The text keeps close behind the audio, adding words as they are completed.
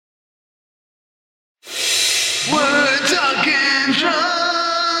We're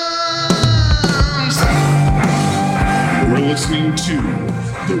listening to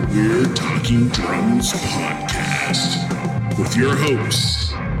the We're Talking Drums podcast with your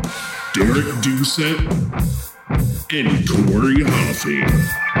hosts, Derek Doucette and Corey Hoffing.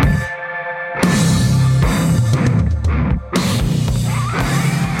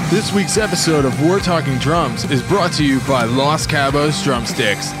 This week's episode of We're Talking Drums is brought to you by Los Cabos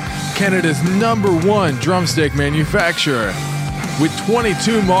Drumsticks, Canada's #1 drumstick manufacturer. With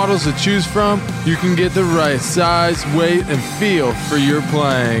 22 models to choose from, you can get the right size, weight, and feel for your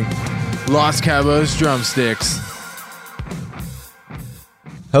playing. Los Cabos Drumsticks.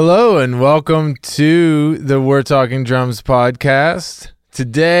 Hello and welcome to the We're Talking Drums podcast.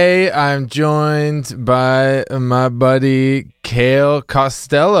 Today I'm joined by my buddy Cale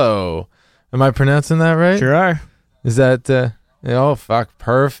Costello. Am I pronouncing that right? Sure are. Is that oh fuck,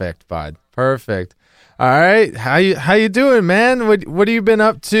 perfect, bud. Perfect. All right. How you doing, man? What have you been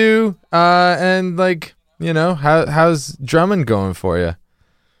up to? And like, you know, how's drumming going for you?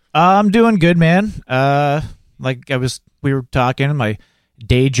 I'm doing good, man. We were talking, my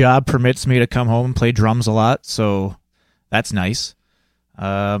day job permits me to come home and play drums a lot, so that's nice.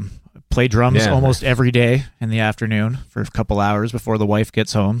 Play drums almost every day in the afternoon for a couple hours before the wife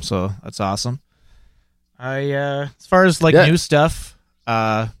gets home, so that's awesome. As far as new stuff,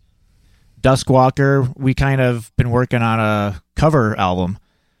 Duskwalker, we kind of been working on a cover album.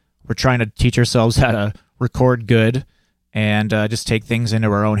 We're trying to teach ourselves how to record good and just take things into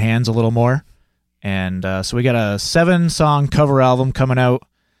our own hands a little more. And so we got a 7-song cover album coming out.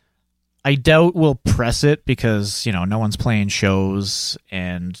 I doubt we'll press it because, you know, no one's playing shows,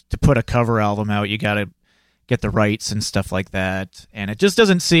 and to put a cover album out, you got to get the rights and stuff like that. And it just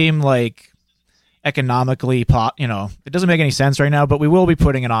doesn't seem like economically it doesn't make any sense right now, but we will be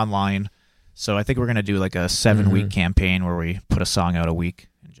putting it online. So I think we're going to do like a 7-week campaign where we put a song out a week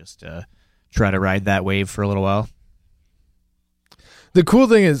and just try to ride that wave for a little while. The cool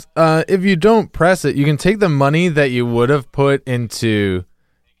thing is, if you don't press it, you can take the money that you would have put into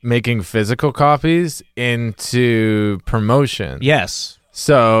making physical copies into promotion. Yes.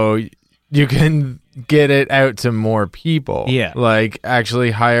 So you can get it out to more people. Yeah. Like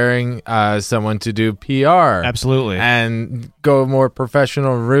actually hiring someone to do PR. Absolutely. And go a more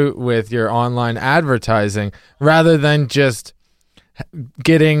professional route with your online advertising rather than just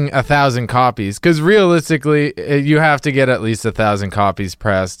getting 1,000 copies. Because realistically, you have to get at least 1,000 copies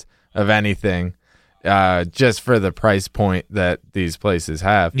pressed of anything. Just for the price point that these places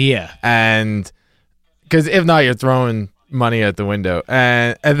have. Yeah. And because if not, you're throwing money out the window.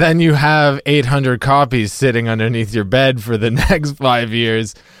 And then you have 800 copies sitting underneath your bed for the next 5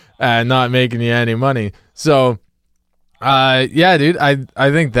 years and not making you any money. So, yeah, dude, I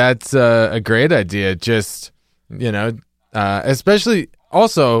think that's a great idea. Just, you know, especially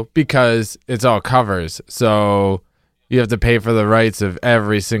also because it's all covers. So you have to pay for the rights of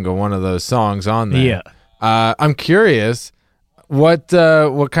every single one of those songs on there. Yeah. I'm curious, what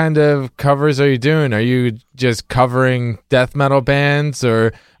kind of covers are you doing? Are you just covering death metal bands,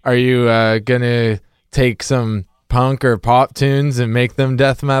 or are you gonna take some punk or pop tunes and make them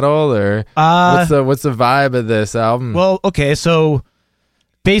death metal, or what's the vibe of this album? Well, okay, so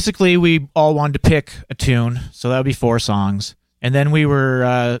basically we all wanted to pick a tune, so that would be 4 songs, and then we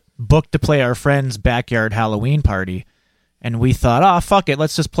were booked to play our friend's backyard Halloween party. And we thought, oh, fuck it,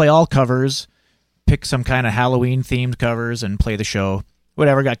 let's just play all covers, pick some kind of Halloween-themed covers, and play the show.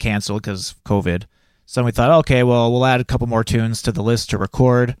 Whatever, got canceled because of COVID. So we thought, okay, well, we'll add a couple more tunes to the list to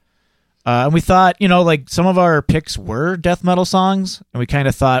record. And we thought, you know, like some of our picks were death metal songs. And we kind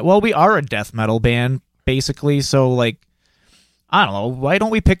of thought, well, we are a death metal band, basically. So, like, I don't know, why don't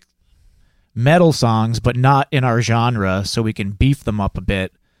we pick metal songs, but not in our genre, so we can beef them up a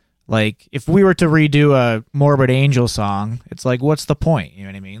bit? Like, if we were to redo a Morbid Angel song, it's like, what's the point? You know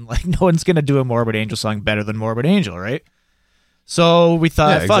what I mean? Like, no one's going to do a Morbid Angel song better than Morbid Angel, right? So we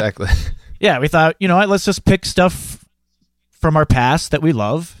thought, exactly. Yeah, we thought, you know what, let's just pick stuff from our past that we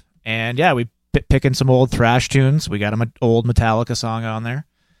love. And yeah, we picking some old thrash tunes. We got an old Metallica song on there.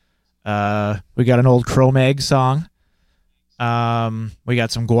 We got an old Cro-Mag song. We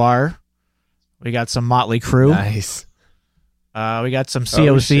got some Gwar. We got some Motley Crue. Nice. We got some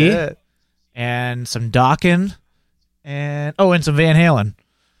COC and some Dokken and some Van Halen.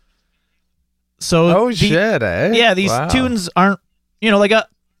 So shit, eh? Yeah, these tunes aren't, you know, like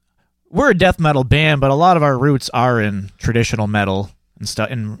we're a death metal band, but a lot of our roots are in traditional metal and stuff,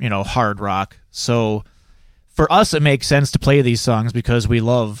 and, you know, hard rock. So for us, it makes sense to play these songs because we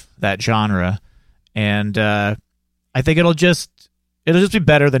love that genre, and I think it'll just it'll just be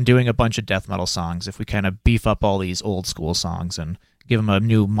better than doing a bunch of death metal songs if we kind of beef up all these old school songs and give them a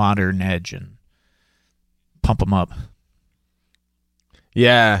new modern edge and pump them up.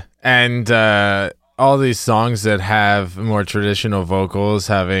 Yeah, and all these songs that have more traditional vocals,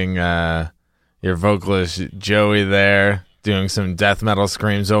 having your vocalist Joey there doing some death metal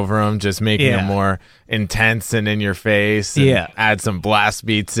screams over them, just making them more intense and in your face. And add some blast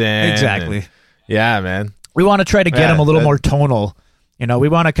beats in. Exactly. And, yeah, man. We want to try to get them a little more tonal. You know, we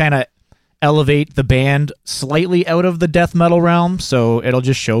want to kind of elevate the band slightly out of the death metal realm, so it'll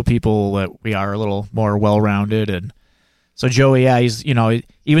just show people that we are a little more well-rounded. And so Joey, he's, you know,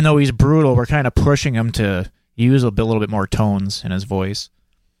 even though he's brutal, we're kind of pushing him to use a little bit more tones in his voice.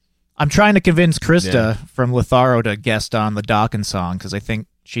 I'm trying to convince Krista from Litharo to guest on the Dokken song because I think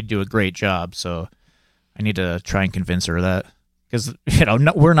she'd do a great job. So I need to try and convince her of that because, you know,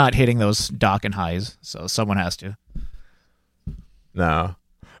 we're not hitting those Dokken highs, so someone has to. No.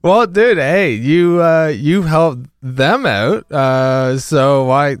 Well, dude, hey, you helped them out, so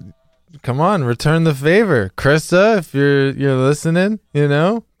why? Come on, return the favor, Krista. If you're listening, you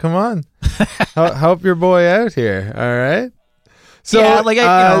know, come on, help your boy out here. All right.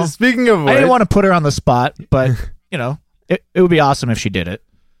 So, speaking of which, I didn't want to put her on the spot, but you know, it would be awesome if she did it.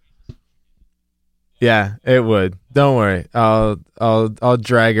 Yeah, it would. Don't worry, I'll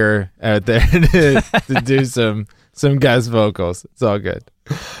drag her out there to do some guest vocals. It's all good.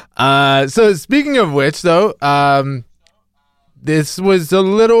 So speaking of which, though, this was a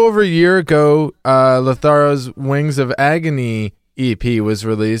little over a year ago. Litharo's Wings of Agony EP was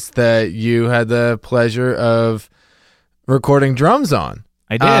released that you had the pleasure of recording drums on.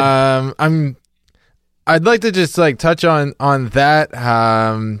 I did. I'd like to just like touch on that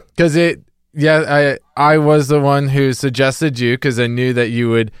because I was the one who suggested you because I knew that you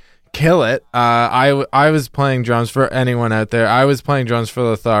would kill it. I was playing drums for anyone out there. I was playing drums for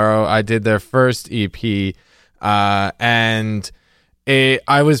Litharo. I did their first EP, and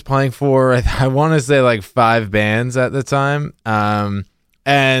I was playing for I want to say like 5 bands at the time.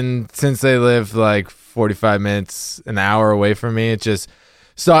 And since they live like 45 minutes, an hour away from me, it just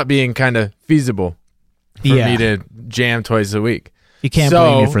stopped being kind of feasible for me to jam twice a week. You can't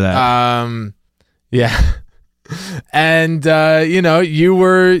blame me for that. Yeah. And, you know, you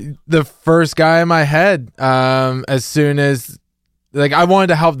were the first guy in my head as soon as, like, I wanted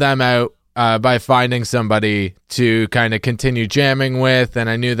to help them out by finding somebody to kind of continue jamming with, and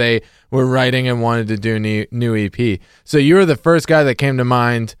I knew they were writing and wanted to do new EP. So you were the first guy that came to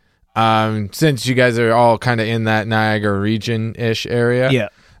mind since you guys are all kind of in that Niagara region-ish area. Yeah.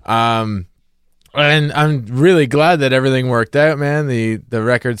 And I'm really glad that everything worked out, man. The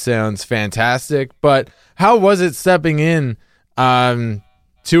record sounds fantastic. But how was it stepping in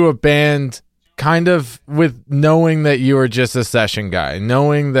to a band kind of with knowing that you were just a session guy,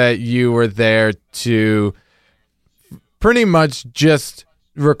 knowing that you were there to pretty much just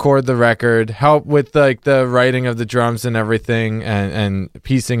record the record, help with like the writing of the drums and everything and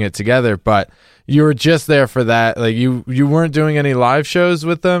piecing it together, but you were just there for that. Like you weren't doing any live shows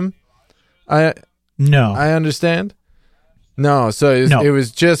with them? No. I understand. No, so it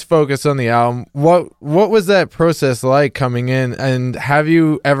was just focused on the album. What was that process like coming in, and have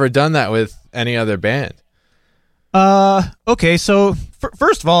you ever done that with any other band? Okay, so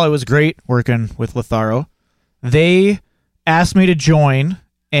first of all, it was great working with Litharo. They asked me to join,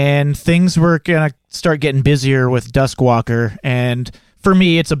 and things were going to start getting busier with Duskwalker, and for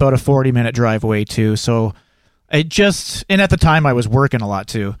me, it's about a 40-minute drive away, too, so and at the time, I was working a lot,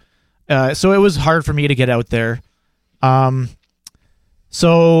 too. So it was hard for me to get out there.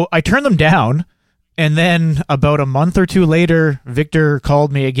 So I turned them down, and then about a month or two later, Victor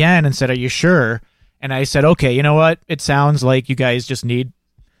called me again and said, "Are you sure?" And I said, "Okay, you know what? It sounds like you guys just need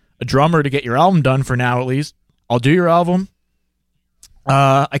a drummer to get your album done for now, at least. I'll do your album.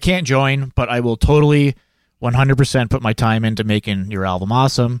 I can't join, but I will totally 100% put my time into making your album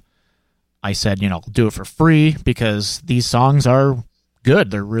awesome." I said, I'll do it for free because these songs are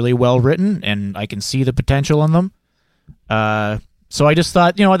good. They're really well written, and I can see the potential in them. So I just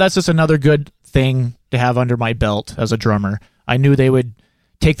thought, that's just another good thing to have under my belt as a drummer. I knew they would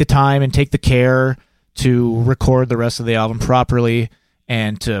take the time and take the care to record the rest of the album properly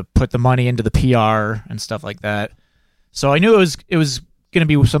and to put the money into the PR and stuff like that. So I knew it was going to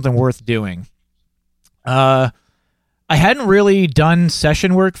be something worth doing. I hadn't really done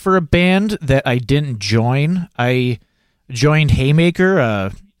session work for a band that I didn't join. I joined Haymaker,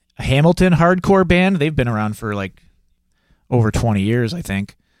 a Hamilton hardcore band. They've been around for like over 20 years, I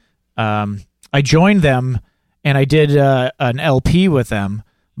think. I joined them, and I did an LP with them,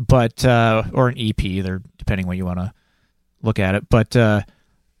 but or an EP, they're depending what you want to look at it. But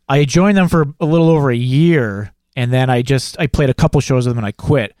I joined them for a little over a year, and then I played a couple shows with them and I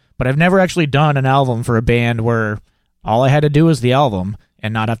quit. But I've never actually done an album for a band where all I had to do was the album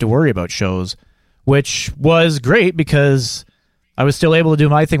and not have to worry about shows, which was great because I was still able to do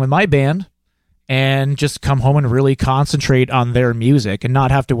my thing with my band and just come home and really concentrate on their music and not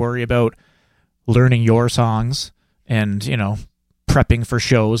have to worry about learning your songs and, prepping for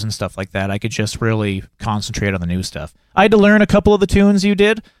shows and stuff like that. I could just really concentrate on the new stuff. I had to learn a couple of the tunes you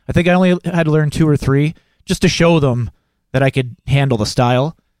did. I think I only had to learn 2 or 3 just to show them that I could handle the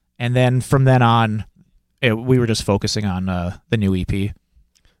style. And then from then on, we were just focusing on the new EP.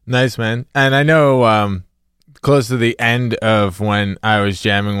 Nice, man. And I know close to the end of when I was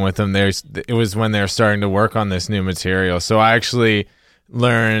jamming with them, it was when they were starting to work on this new material. So I actually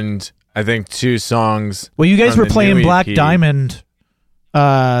learned, I think, 2 songs. Well, you guys were playing new Black EP. Diamond,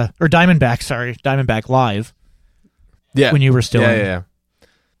 or Diamondback Live. Yeah. When you were still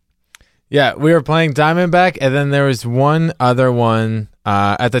Yeah, we were playing Diamondback, and then there was one other one.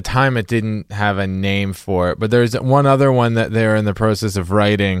 At the time, it didn't have a name for it, but there's one other one that they were in the process of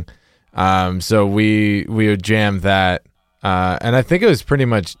writing. So we would jam that, and I think it was pretty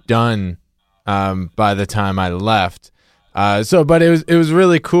much done by the time I left. But it was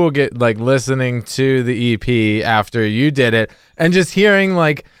really cool listening to the EP after you did it, and just hearing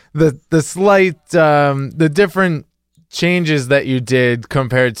the slight the different changes that you did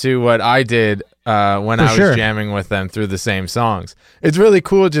compared to what I did when I was jamming with them through the same songs. It's really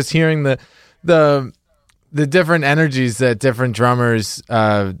cool just hearing the different energies that different drummers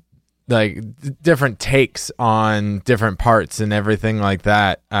different takes on different parts and everything like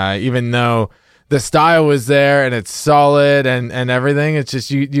that. Even though the style was there and it's solid and everything, it's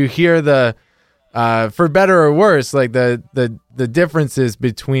just you hear the for better or worse, the differences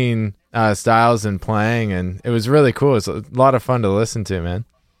between styles and playing, and it was really cool. It's a lot of fun to listen to, man.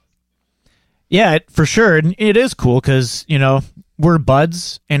 Yeah, for sure. And it is cool because, we're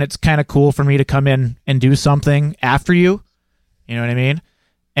buds, and it's kind of cool for me to come in and do something after you. You know what I mean?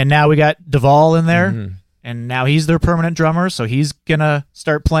 And now we got Duvall in there, and now he's their permanent drummer, so he's going to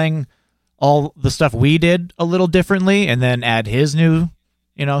start playing all the stuff we did a little differently and then add his new,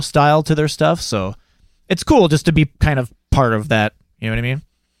 style to their stuff. So it's cool just to be kind of part of that. You know what I mean?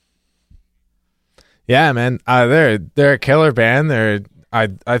 Yeah, man. They're a killer band.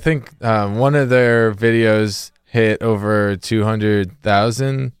 I think one of their videos hit over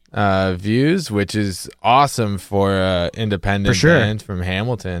 200,000 views, which is awesome for an independent band from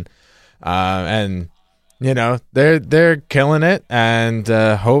Hamilton. And they're killing it, and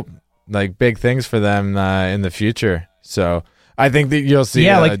hope big things for them in the future. So I think that you'll see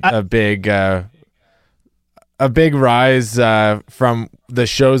a big rise from the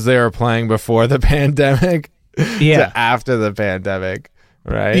shows they were playing before the pandemic to after the pandemic,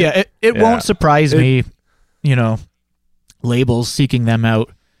 right? Yeah, it won't surprise me, labels seeking them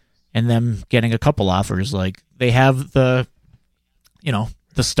out and them getting a couple offers. They have the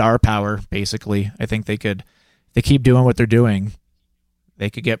star power, basically. I think they keep doing what they're doing, they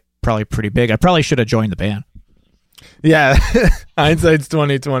could get probably pretty big. I probably should have joined the band. Yeah, hindsight's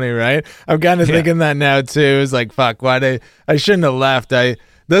 2020, right? I'm kind of thinking that now too. It's fuck, I shouldn't have left.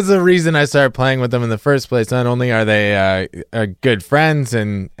 That's the reason I started playing with them in the first place. Not only are they good friends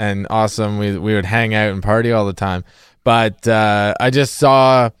and awesome, we would hang out and party all the time, but I just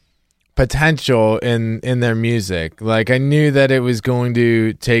saw potential in their music. I knew that it was going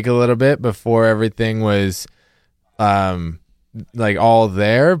to take a little bit before everything was all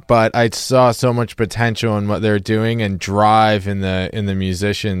there, but I saw so much potential in what they're doing and drive in the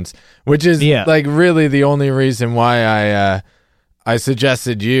musicians, which is really the only reason why I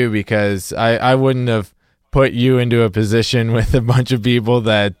suggested you, because I wouldn't have put you into a position with a bunch of people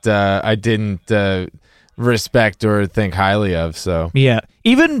that I didn't respect or think highly of. So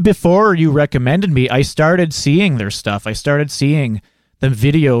even before you recommended me, I started seeing their stuff. I started seeing the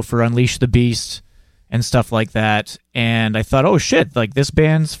video for Unleash the Beast and stuff like that, and I thought, oh shit, this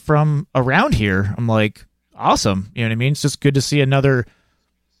band's from around here. I'm awesome. You know what I mean? It's just good to see another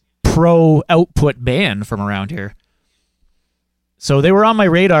pro output band from around here. So they were on my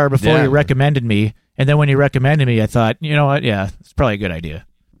radar before you recommended me, and then when you recommended me, I thought, you know what? Yeah, it's probably a good idea.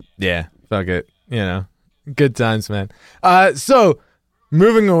 Yeah, fuck it. Good times, man. So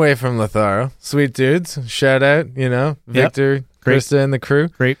moving away from Letharo, sweet dudes. Shout out, Victor, Krista, and the crew.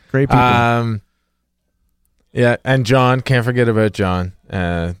 Great people. Yeah, and John, can't forget about John.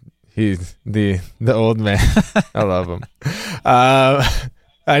 He's the old man. I love him.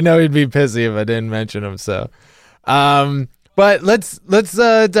 I know he'd be pissy if I didn't mention him. So, but let's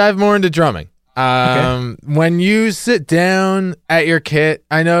dive more into drumming, When you sit down at your kit,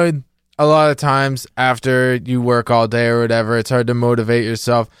 I know a lot of times after you work all day or whatever, it's hard to motivate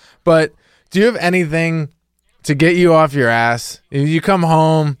yourself. But do you have anything to get you off your ass? If you come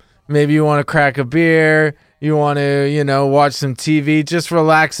home, maybe you want to crack a beer, you want to, watch some TV, just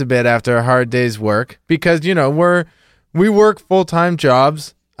relax a bit after a hard day's work. Because, we work full-time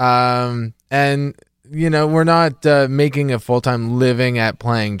jobs, and, we're not making a full-time living at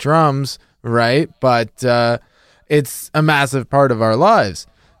playing drums, right? But it's a massive part of our lives.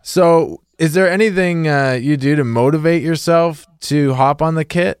 So is there anything you do to motivate yourself to hop on the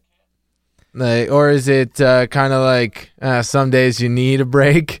kit? Or is it kind of like some days you need a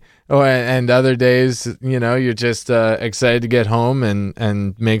break, and other days, you're just excited to get home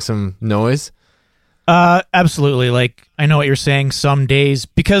and make some noise? Absolutely. Like, I know what you're saying. Some days,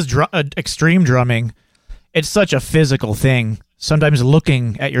 because extreme drumming, it's such a physical thing. Sometimes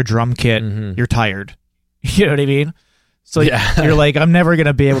looking at your drum kit, you're tired. You know what I mean? So you're like, I'm never going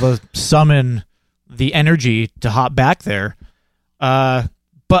to be able to summon the energy to hop back there. But,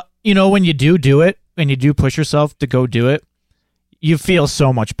 when you do it, and you do push yourself to go do it, you feel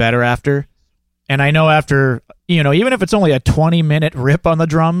so much better after. And I know after, even if it's only a 20-minute rip on the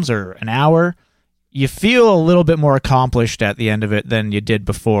drums or an hour, you feel a little bit more accomplished at the end of it than you did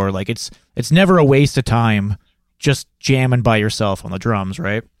before. Like, it's never a waste of time just jamming by yourself on the drums,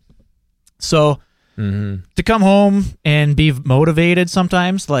 right? So to come home and be motivated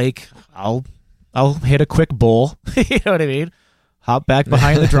sometimes, like, I'll hit a quick bowl, you know what I mean? Hop back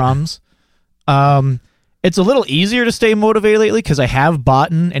behind the drums. It's a little easier to stay motivated lately because I have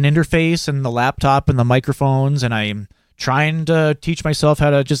bought an interface and the laptop and the microphones, and I'm trying to teach myself how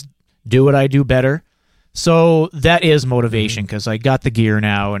to just do what I do better. So that is motivation because I got the gear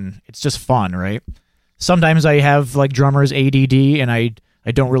now and it's just fun, right? Sometimes I have like drummer's ADD and I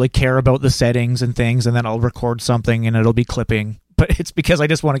don't really care about the settings and things, and then I'll record something and it'll be clipping, but it's because I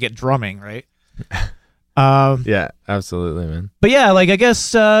just want to get drumming, right? Yeah, absolutely, man. But yeah, like, I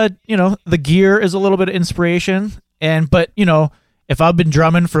guess, the gear is a little bit of inspiration. But if I've been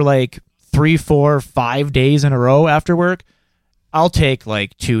drumming for like 3, 4, 5 days in a row after work, I'll take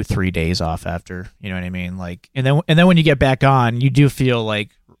like 2-3 days off after, you know what I mean? Like, and then when you get back on, you do feel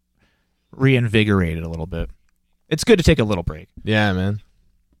like reinvigorated a little bit. It's good to take a little break. Yeah, man.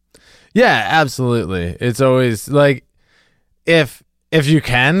 Yeah, absolutely. It's always like, if you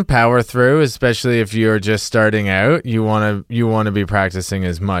can power through, especially if you're just starting out, you want to be practicing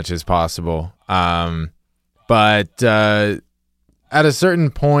as much as possible. But at a certain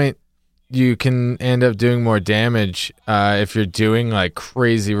point, you can end up doing more damage if you're doing like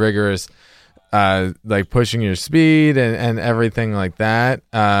crazy rigorous, like pushing your speed and everything like that.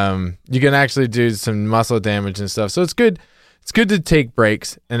 You can actually do some muscle damage and stuff. So it's good. It's good to take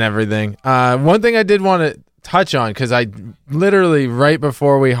breaks and everything. One thing I did want to touch on, because I literally right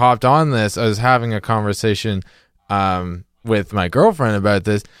before we hopped on this, I was having a conversation with my girlfriend about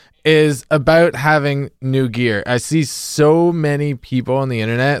this, is about having new gear. I see so many people on the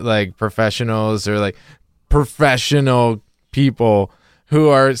internet, like professionals or like professional people, who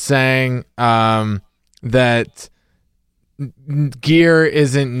are saying that gear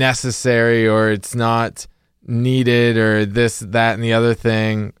isn't necessary or it's not needed or this, that, and the other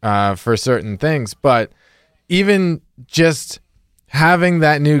thing for certain things. But even just having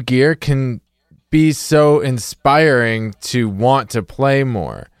that new gear can be so inspiring to want to play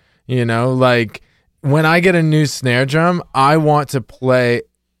more. Like when I get a new snare drum, I want to play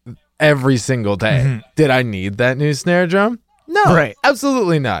every single day. Mm-hmm. Did I need that new snare drum? No, right.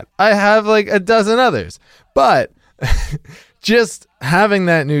 Absolutely not. I have like a dozen others. But just having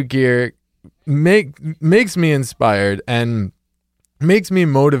that new gear makes me inspired and makes me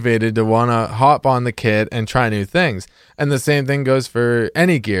motivated to want to hop on the kit and try new things. And the same thing goes for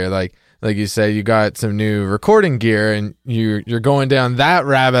any gear. Like you say, you got some new recording gear and you're going down that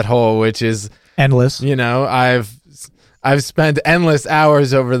rabbit hole, which is endless. I've spent endless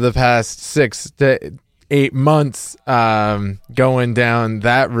hours over the past 6 to 8 months going down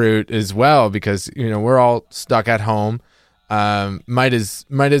that route as well, because we're all stuck at home. Might as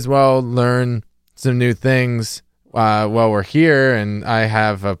well learn some new things while we're here, and I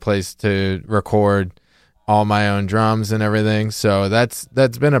have a place to record all my own drums and everything. So that's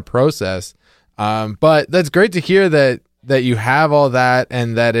been a process. But that's great to hear that you have all that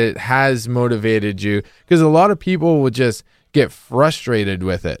and that it has motivated you, because a lot of people would just get frustrated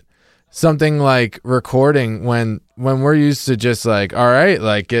with it. Something like recording, when we're used to just like, all right,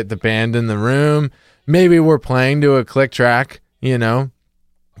 like get the band in the room, maybe we're playing to a click track,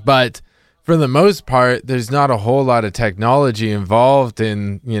 but for the most part, there's not a whole lot of technology involved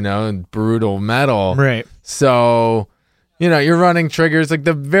in, in brutal metal. Right. So, you're running triggers like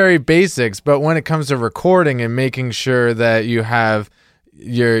the very basics, but when it comes to recording and making sure that you have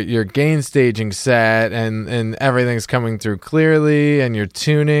your gain staging set and everything's coming through clearly and you're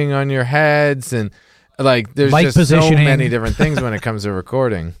tuning on your heads and like there's Mic just positioning. so many different things when it comes to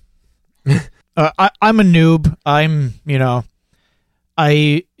recording. I'm a noob.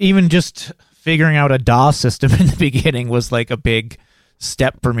 I even just figuring out a DAW system in the beginning was like a big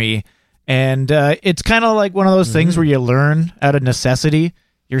step for me. And it's kind of like one of those things where you learn out of necessity.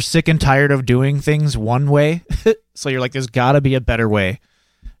 You're sick and tired of doing things one way. So you're like, there's got to be a better way.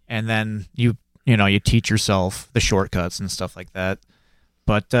 And then you teach yourself the shortcuts and stuff like that.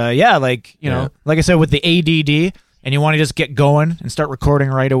 But like I said, with the ADD and you want to just get going and start recording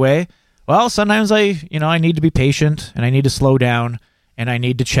right away. Well, sometimes I need to be patient and I need to slow down and I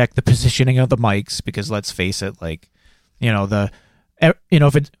need to check the positioning of the mics because let's face it, if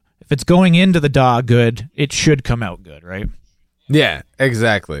it's going into the DAW good, it should come out good, right? Yeah,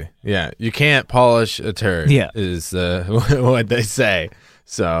 exactly. Yeah, you can't polish a turd. Yeah. Is what they say.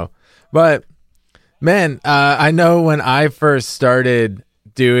 So, but man, I know when I first started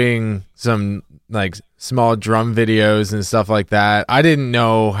doing some like small drum videos and stuff like that, I didn't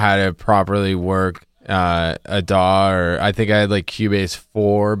know how to properly work a DAW, or I think I had like Cubase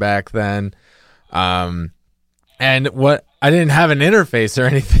 4 back then. And what I didn't have an interface or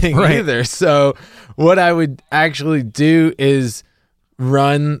anything either. So what I would actually do is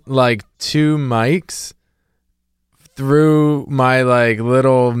run like 2 mics through my like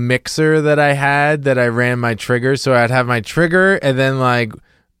little mixer that I had that I ran my trigger. So I'd have my trigger and then like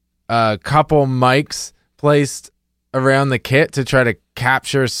a couple mics placed around the kit to try to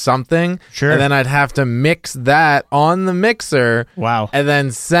capture something. Sure. And then I'd have to mix that on the mixer. Wow. And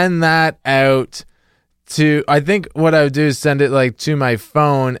then send that out to, I think what I would do is send it like to my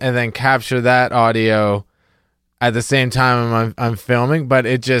phone and then capture that audio at the same time I'm filming. But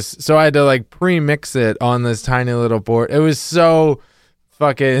it just, so I had to like pre-mix it on this tiny little board. It was so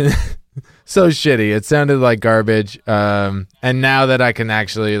fucking so shitty. It sounded like garbage. And now that I can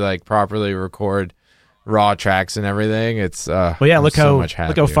actually like properly record raw tracks and everything, it's look so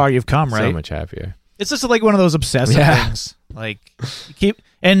how far you've come, right? So much happier. It's just like one of those obsessive things. Like you keep,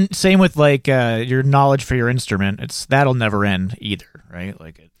 and same with like your knowledge for your instrument. That'll never end either, right?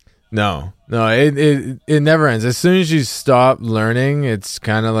 Like it. No, it never ends. As soon as you stop learning, it's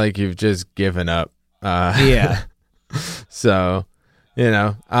kind of like you've just given up. Yeah. So,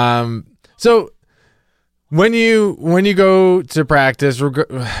 so when you go to practice,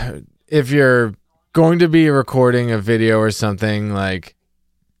 if you're going to be recording a video or something like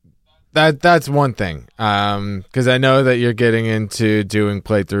that's one thing. Because I know that you're getting into doing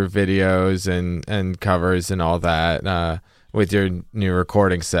playthrough videos and covers and all that with your new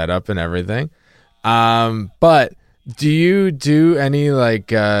recording setup and everything. But do you do any like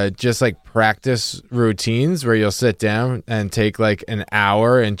just like practice routines where you'll sit down and take like an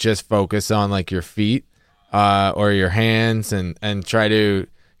hour and just focus on like your feet or your hands and try to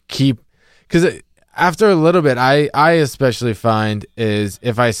keep, because after a little bit, I especially find is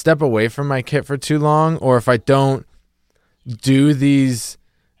if I step away from my kit for too long, or if I don't do these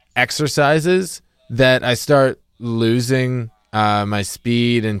exercises, that I start losing my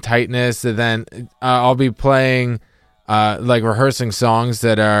speed and tightness, and then I'll be playing like rehearsing songs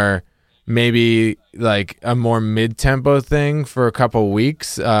that are maybe like a more mid-tempo thing for a couple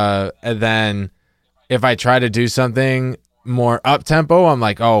weeks, and then if I try to do something more up tempo, I'm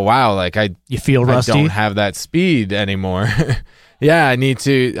like, oh wow, like you feel rusty. I don't have that speed anymore. Yeah, I need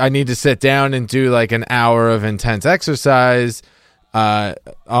to sit down and do like an hour of intense exercise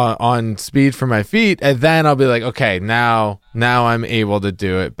on speed for my feet, and then I'll be like, okay, now I'm able to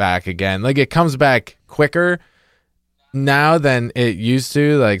do it back again. Like it comes back quicker now than it used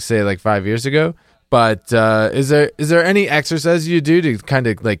to, like say like 5 years ago. But is there any exercise you do to kind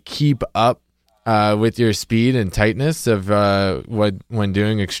of like keep up with your speed and tightness of when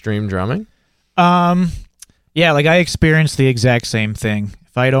doing extreme drumming? Yeah, like I experienced the exact same thing.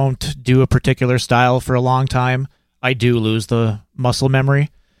 If I don't do a particular style for a long time, I do lose the muscle memory.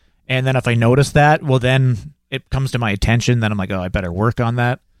 And then if I notice that, well, then it comes to my attention. Then I'm like, oh, I better work on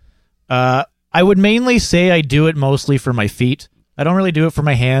that. I would mainly say I do it mostly for my feet. I don't really do it for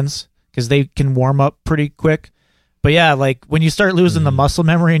my hands because they can warm up pretty quick. But yeah, like when you start losing the muscle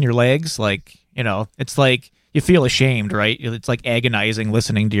memory in your legs, like, it's like you feel ashamed, right? It's like agonizing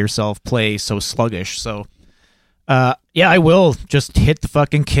listening to yourself play so sluggish. So, yeah, I will just hit the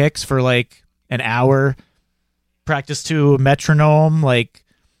fucking kicks for like an hour, practice to a metronome, like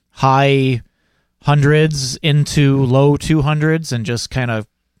high hundreds into low 200s and just kind of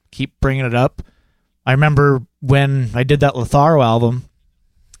keep bringing it up. I remember when I did that Lotharo album,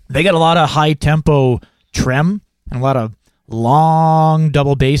 they got a lot of high tempo trem and a lot of long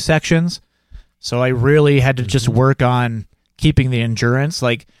double bass sections. So I really had to just work on keeping the endurance.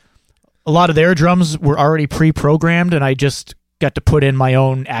 Like, a lot of their drums were already pre-programmed, and I just got to put in my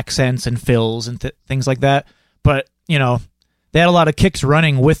own accents and fills and things like that. But, you know, they had a lot of kicks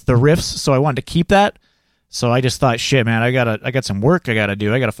running with the riffs, so I wanted to keep that. So I just thought, shit, man, I got some work I gotta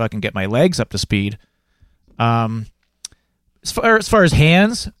do. I gotta fucking get my legs up to speed. As far as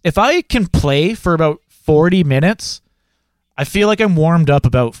hands, if I can play for about 40 minutes, I feel like I'm warmed up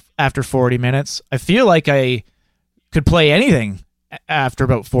about after 40 minutes. I feel like I could play anything after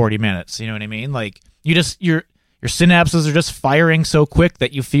about 40 minutes. You know what I mean? Like, your synapses are just firing so quick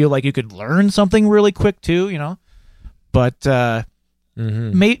that you feel like you could learn something really quick too, you know? But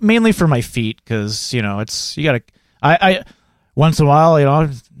mainly for my feet, because, you know, I once in a while, you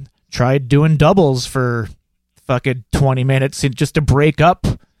know, tried doing doubles for fucking 20 minutes just to break up,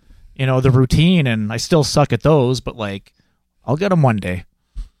 you know, the routine, and I still suck at those, but, like, I'll get them one day.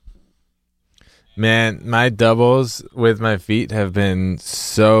 Man, my doubles with my feet have been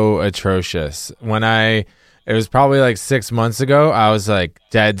so atrocious. It was probably like 6 months ago, I was like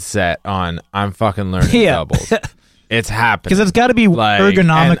dead set on I'm fucking learning doubles. It's happening. Because it's got to be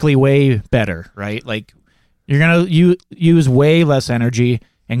ergonomically way better, right? Like, you're going to use way less energy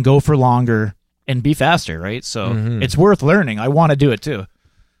and go for longer and be faster, right? So it's worth learning. I want to do it too.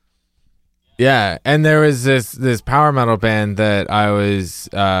 Yeah, and there was this power metal band that I was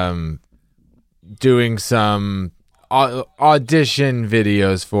doing some audition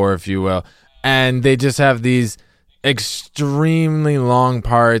videos for, if you will, and they just have these extremely long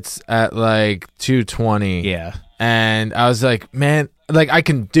parts at like 220. Yeah. And I was like, man, like, I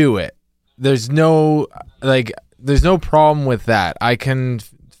can do it. There's no problem with that. I can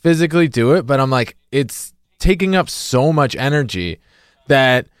physically do it, but I'm like, it's taking up so much energy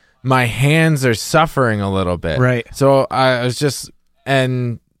that my hands are suffering a little bit. Right. So I was just,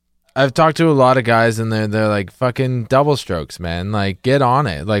 and I've talked to a lot of guys, and they're like, fucking double strokes, man. Like, get on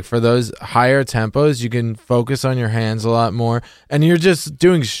it. Like, for those higher tempos, you can focus on your hands a lot more, and you're just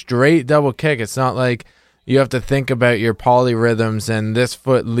doing straight double kick. It's not like you have to think about your polyrhythms and this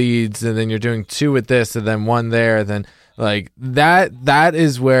foot leads, and then you're doing two with this and then one there. Then, like, that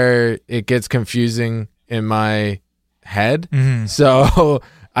is where it gets confusing in my head. Mm-hmm. So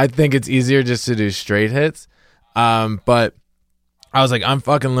I think it's easier just to do straight hits. But I was like, I'm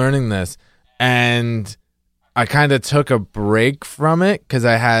fucking learning this. And I kind of took a break from it because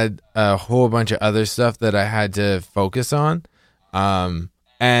I had a whole bunch of other stuff that I had to focus on.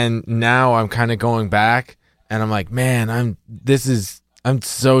 And now I'm kind of going back, and I'm like, man, I'm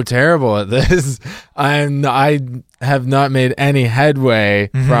so terrible at this. I have not made any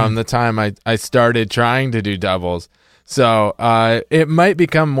headway from the time I started trying to do doubles. So it might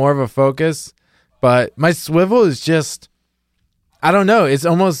become more of a focus, but my swivel is just, I don't know. It's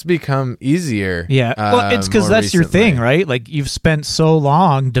almost become easier. Yeah. Well, it's because that's your thing, right? Like, you've spent so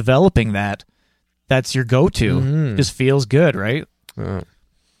long developing that. That's your go-to. Just feels good, right?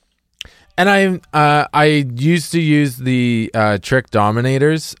 And I used to use the Trick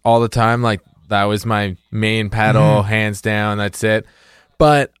Dominators all the time. Like, that was my main pedal, hands down. That's it.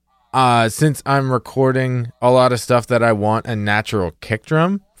 But since I'm recording a lot of stuff that I want a natural kick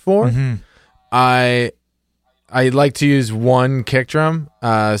drum for, I like to use one kick drum.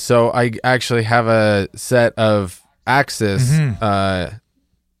 So I actually have a set of Axis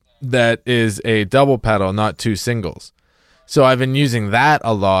that is a double pedal, not two singles. So I've been using that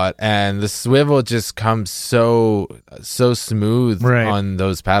a lot, and the swivel just comes so smooth on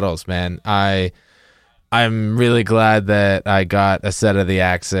those pedals, man. I'm really glad that I got a set of the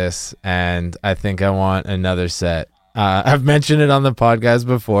Axis, and I think I want another set. I've mentioned it on the podcast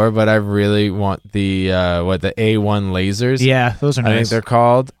before, but I really want the A1 lasers. Yeah, those are nice. I think they're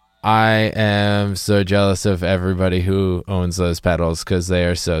called. I am so jealous of everybody who owns those pedals because they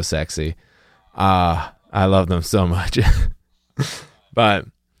are so sexy. I love them so much. But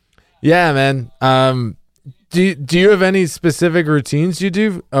yeah, man. Do you have any specific routines you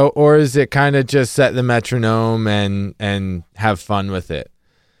do, or is it kind of just set the metronome and have fun with it?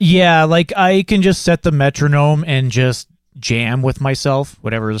 Yeah, like, I can just set the metronome and just jam with myself,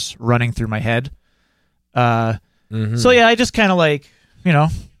 whatever's running through my head. So yeah, I just kind of, like, you know,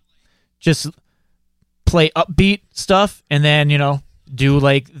 just play upbeat stuff, and then, you know, do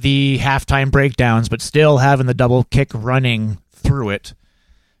like the halftime breakdowns, but still having the double kick running through it,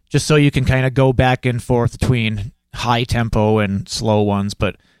 just so you can kind of go back and forth between high tempo and slow ones,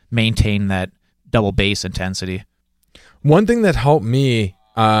 but maintain that double bass intensity. One thing that helped me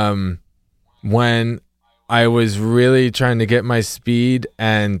when I was really trying to get my speed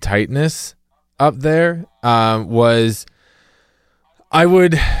and tightness up there was I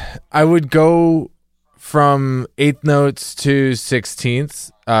would go from eighth notes to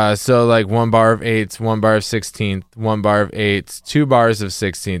 16ths. So like 1 bar of eighths, 1 bar of 16th, 1 bar of eighths, 2 bars of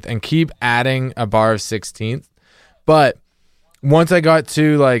 16th, and keep adding a bar of 16th. But once I got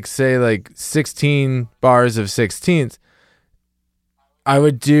to like 16 bars of 16th, I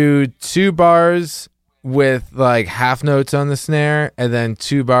would do 2 bars with like half notes on the snare, and then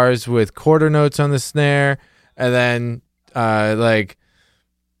 2 bars with quarter notes on the snare, and then like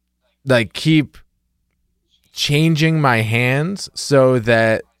keep changing my hands so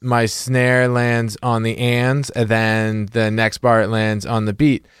that my snare lands on the ands, and then the next bar it lands on the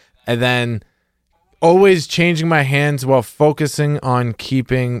beat, and then always changing my hands while focusing on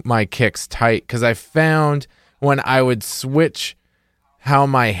keeping my kicks tight, because I found when I would switch how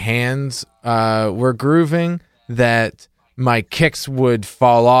my hands were grooving that my kicks would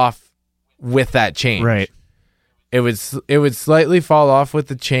fall off with that change. Right. It would slightly fall off with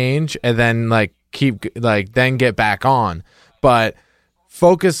the change, and then then get back on. But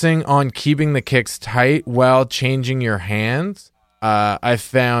focusing on keeping the kicks tight while changing your hands, I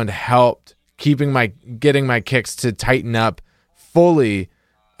found helped getting my kicks to tighten up fully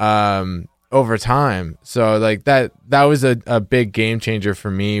over time. So like that was a big game changer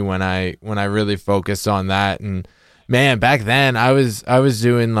for me when I really focused on that. And man, back then I was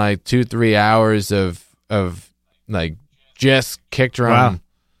doing like 2-3 hours of like just kick drum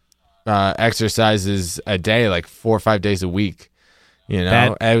exercises a day, like 4 or 5 days a week,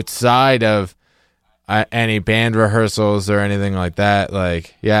 outside of any band rehearsals or anything like that.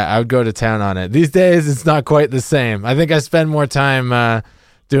 Like, yeah, I would go to town on it. These days it's not quite the same. I think I spend more time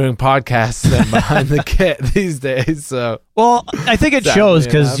doing podcasts than behind the kit these days. So, well, I think it shows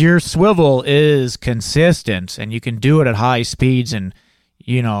because your swivel is consistent and you can do it at high speeds, and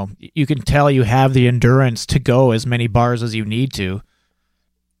you can tell you have the endurance to go as many bars as you need to.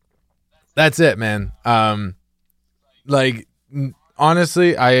 That's it, man. Like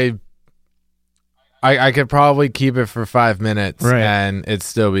honestly, I could probably keep it for 5 minutes, right, and it'd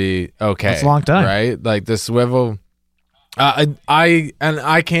still be okay. That's a long time, right? Like the swivel.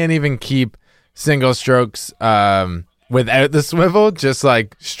 I can't even keep single strokes without the swivel, just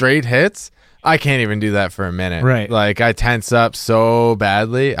like straight hits. I can't even do that for a minute. Right. Like I tense up so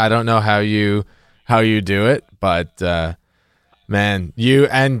badly. I don't know how you do it, but man, you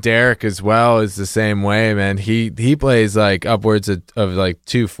and Derek as well is the same way, man. He plays like upwards of like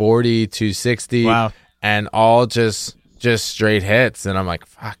 240, 260, wow, and all just straight hits, and I'm like,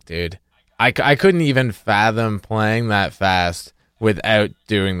 fuck, dude. I couldn't even fathom playing that fast without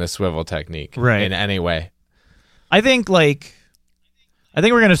doing the swivel technique, right, in any way. I think we're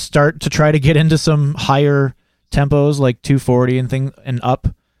going to start to try to get into some higher tempos, like 240 and up.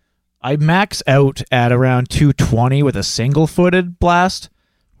 I max out at around 220 with a single-footed blast,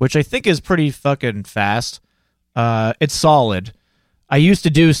 which I think is pretty fucking fast. It's solid. I used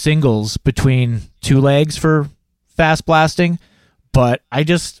to do singles between 2 legs for fast blasting, but I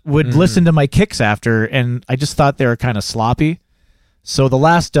just would listen to my kicks after, and I just thought they were kind of sloppy. So the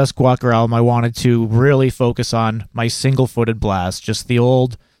last Duskwalker album, I wanted to really focus on my single-footed blast, just the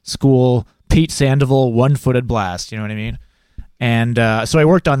old school Pete Sandoval one-footed blast, you know what I mean? And so I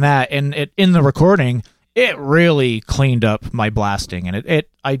worked on that, and in the recording, it really cleaned up my blasting, and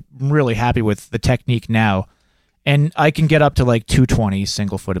I'm really happy with the technique now. And I can get up to like 220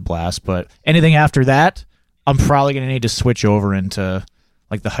 single-footed blast, but anything after that, I'm probably going to need to switch over into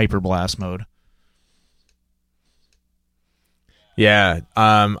like the hyper blast mode. Yeah,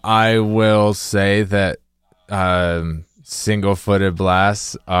 I will say that single-footed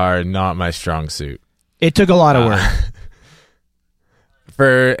blasts are not my strong suit. It took a lot of work.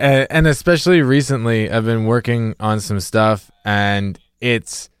 And especially recently, I've been working on some stuff, and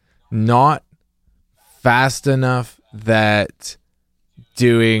it's not fast enough that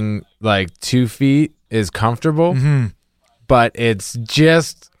doing like 2 feet is comfortable, but it's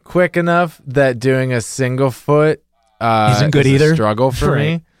just quick enough that doing a single foot isn't good is either. A struggle for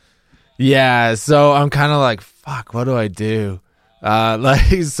me. Yeah, so I'm kind of like, fuck, what do I do?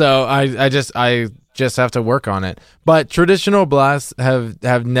 So I just have to work on it. But traditional blasts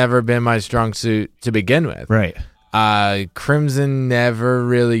have never been my strong suit to begin with. Right. Crimson never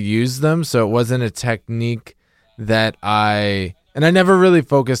really used them, so it wasn't a technique that I never really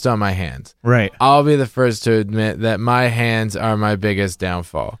focused on my hands. Right. I'll be the first to admit that my hands are my biggest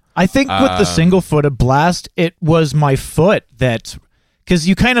downfall. I think with the single-footed blast, it was my foot that because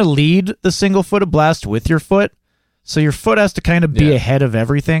you kind of lead the single-footed blast with your foot, so your foot has to kind of be ahead of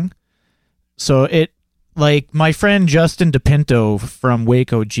everything. So it, like my friend Justin DePinto from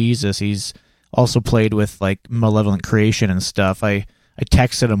Waco Jesus, he's also played with like Malevolent Creation and stuff. I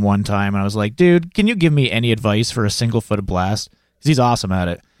texted him one time and I was like, dude, can you give me any advice for a single-footed blast? Because he's awesome at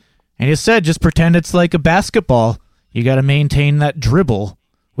it. And he said, just pretend it's like a basketball. You got to maintain that dribble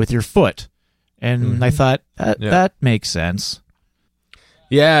with your foot. And I thought, that makes sense.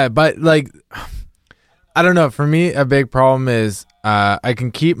 Yeah, but like, I don't know. For me, a big problem is I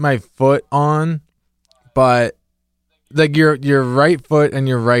can keep my foot on, but like your right foot and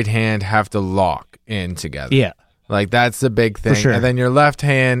your right hand have to lock in together. Yeah. Like that's the big thing. For sure. And then your left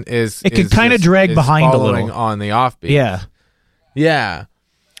hand is It can kind of drag behind a little on the offbeat. Yeah. Yeah.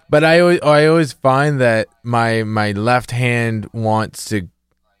 But I always find that my left hand wants to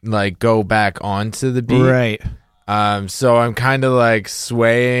like go back onto the beat. Right. So I'm kind of like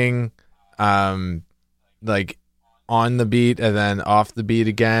swaying like on the beat and then off the beat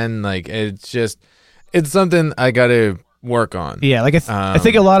again. Like it's something I got to work on. Yeah, like I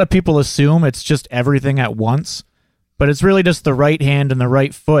think a lot of people assume it's just everything at once, but it's really just the right hand and the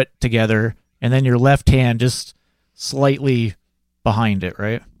right foot together, and then your left hand just slightly behind it,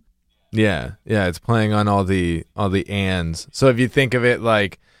 right? Yeah, it's playing on all the ands. So if you think of it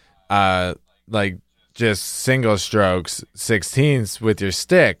like just single strokes, 16ths with your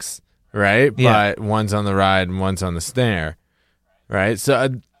sticks, right? Yeah. But one's on the ride and one's on the snare, right? So I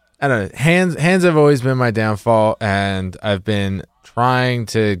don't know. Hands have always been my downfall, and I've been trying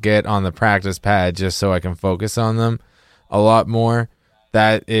to get on the practice pad just so I can focus on them a lot more.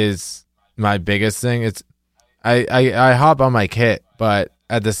 That is my biggest thing. It's I hop on my kit, but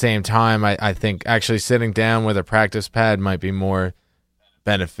at the same time, I think actually sitting down with a practice pad might be more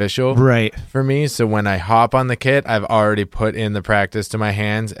beneficial Right. for me. So when I hop on the kit, I've already put in the practice to my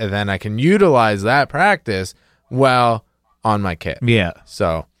hands, and then I can utilize that practice well on my kit. Yeah.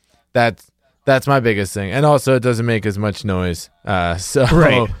 So that's my biggest thing. And also it doesn't make as much noise. So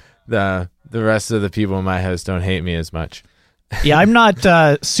Right. the rest of the people in my house don't hate me as much. Yeah, I'm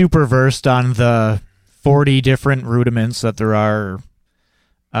not super versed on the 40 different rudiments that there are.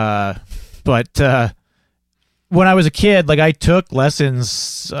 But when I was a kid, like I took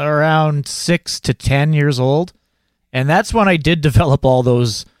lessons around 6 to 10 years old, and that's when I did develop all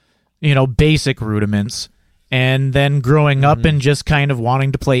those, basic rudiments. And then growing up and just kind of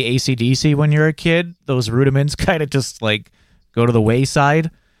wanting to play AC/DC when you're a kid, those rudiments kind of just like go to the wayside.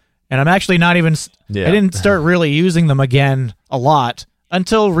 And I'm actually not even, I didn't start really using them again a lot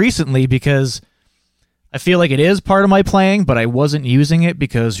until recently, because I feel like it is part of my playing, but I wasn't using it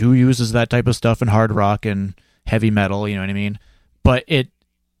because who uses that type of stuff in hard rock and heavy metal, you know what I mean? But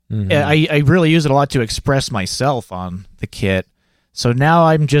I really use it a lot to express myself on the kit. So now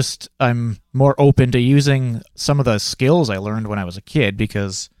I'm more open to using some of the skills I learned when I was a kid,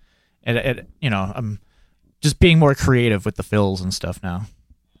 because I'm just being more creative with the fills and stuff now.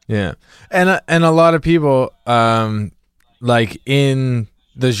 Yeah. And a lot of people like in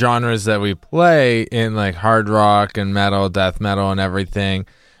the genres that we play in, like hard rock and metal, death metal and everything,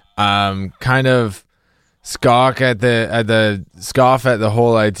 kind of scoff at the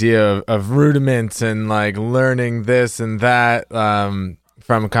whole idea of rudiments and like learning this and that from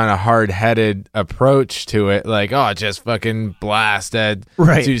a kind of hard-headed approach to it, like, oh, just fucking blast at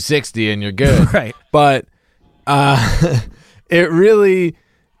 260 and you're good. Right. But it really,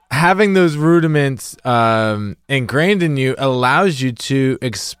 having those rudiments ingrained in you allows you to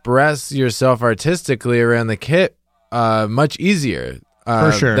express yourself artistically around the kit much easier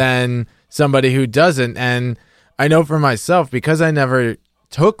For sure. than somebody who doesn't. And I know for myself, because I never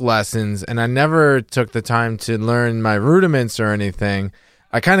took lessons and I never took the time to learn my rudiments or anything,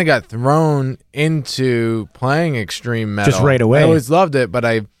 I kind of got thrown into playing extreme metal. Just right away. I always loved it, but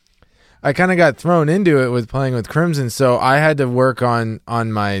I kind of got thrown into it with playing with Crimson, so I had to work on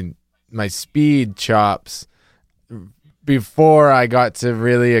my speed chops before I got to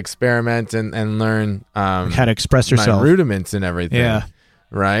really experiment and learn How to express yourself. my rudiments and everything. Yeah.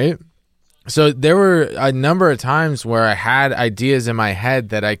 Right? So there were a number of times where I had ideas in my head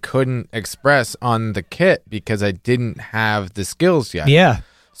that I couldn't express on the kit because I didn't have the skills yet. Yeah.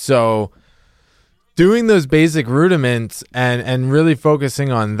 So doing those basic rudiments and really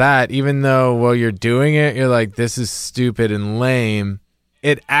focusing on that, even though while you're doing it, you're like, this is stupid and lame,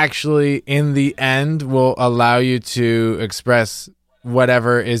 it actually, in the end, will allow you to express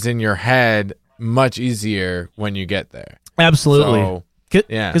whatever is in your head much easier when you get there. Absolutely. So,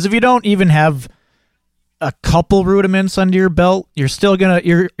 yeah. Because if you don't even have a couple rudiments under your belt, you're still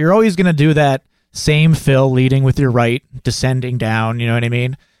you're always gonna do that same fill leading with your right, descending down, you know what I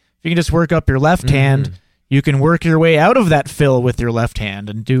mean? If you can just work up your left hand, you can work your way out of that fill with your left hand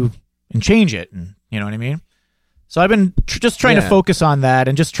and change it, and you know what I mean? So I've been just trying to focus on that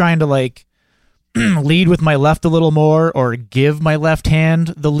and just trying to like lead with my left a little more, or give my left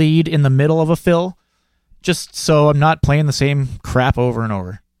hand the lead in the middle of a fill, just so I'm not playing the same crap over and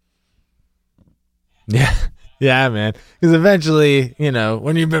over. Yeah. Yeah, man. Because eventually, you know,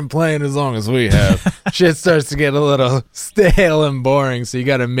 when you've been playing as long as we have, shit starts to get a little stale and boring. So you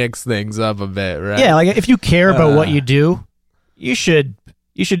got to mix things up a bit, right? Yeah, like if you care about what you do, you should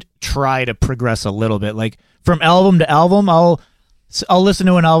try to progress a little bit. Like from album to album, I'll listen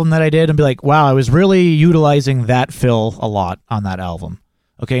to an album that I did and be like, wow, I was really utilizing that fill a lot on that album.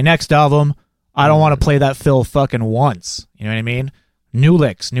 Okay, next album, I don't want to play that fill fucking once. You know what I mean? New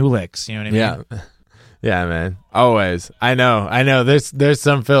licks. You know what I mean? Yeah. Yeah, man. Always. I know. There's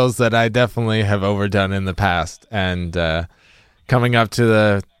some fills that I definitely have overdone in the past, and coming up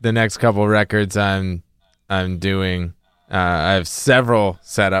to the next couple records I'm doing, I have several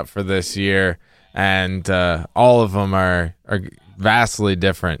set up for this year, and all of them are vastly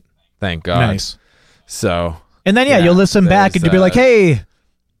different. Thank God. Nice. So. And then you'll listen back and you'll be like, hey,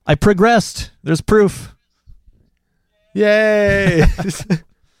 I progressed. There's proof. Yay.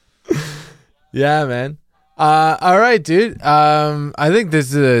 Yeah, man. All right, dude. I think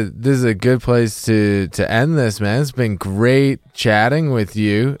this is a good place to end this, man. It's been great chatting with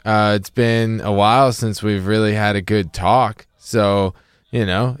you. It's been a while since we've really had a good talk, so you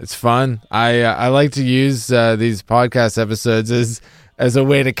know it's fun. I like to use these podcast episodes as a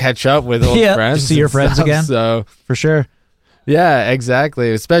way to catch up with old friends, to see your friends again. So for sure. Yeah,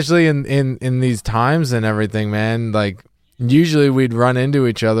 exactly. Especially in these times and everything, man. Like. Usually we'd run into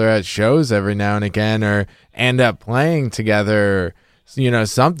each other at shows every now and again, or end up playing together, or, you know,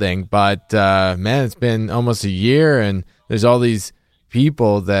 something. But man, it's been almost a year, and there's all these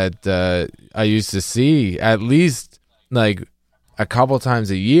people that I used to see at least like a couple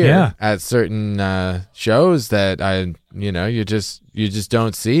times a year at certain shows that you just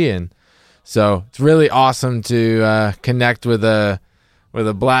don't see, and so it's really awesome to connect with a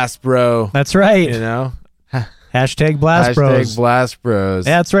Blast Bro. That's right. You know. Hashtag Blast Bros. Hashtag Blast Bros.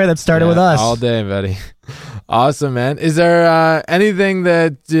 Yeah, that's right. That started with us. All day, buddy. Awesome, man. Is there anything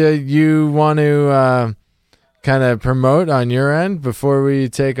that you want to kind of promote on your end before we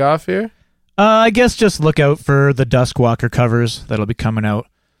take off here? I guess just look out for the Duskwalker covers that'll be coming out.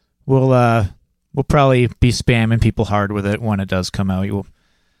 We'll probably be spamming people hard with it when it does come out.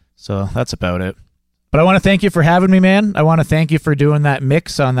 So that's about it. But I want to thank you for having me, man. I want to thank you for doing that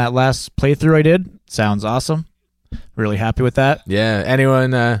mix on that last playthrough I did. Sounds awesome. Really happy with that. Yeah.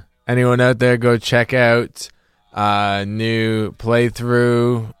 Anyone out there, go check out new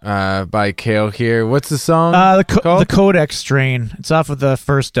playthrough by Kale here. What's the song called? The Codex Strain. It's off of the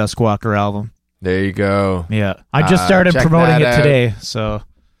first Duskwalker album. There you go. Yeah. I just started promoting it today, so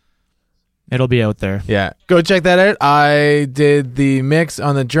it'll be out there. Yeah. Go check that out. I did the mix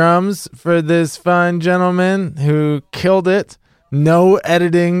on the drums for this fine gentleman who killed it. No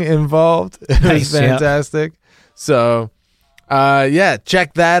editing involved. It was fantastic. So,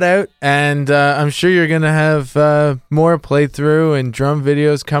 check that out. And I'm sure you're going to have more playthrough and drum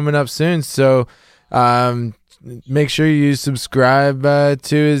videos coming up soon. So make sure you subscribe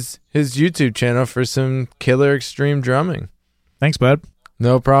to his YouTube channel for some killer extreme drumming. Thanks, bud.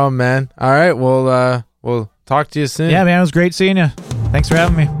 No problem, man. All right. We'll talk to you soon. Yeah, man. It was great seeing you. Thanks for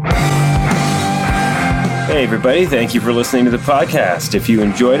having me. Hey everybody, thank you for listening to the podcast. If you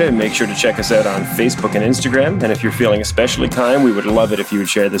enjoyed it, make sure to check us out on Facebook and Instagram. And if you're feeling especially kind, we would love it if you would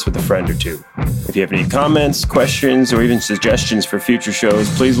share this with a friend or two. If you have any comments, questions, or even suggestions for future shows,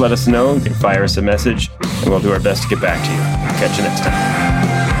 please let us know. You can fire us a message, and we'll do our best to get back to you. Catch you next time.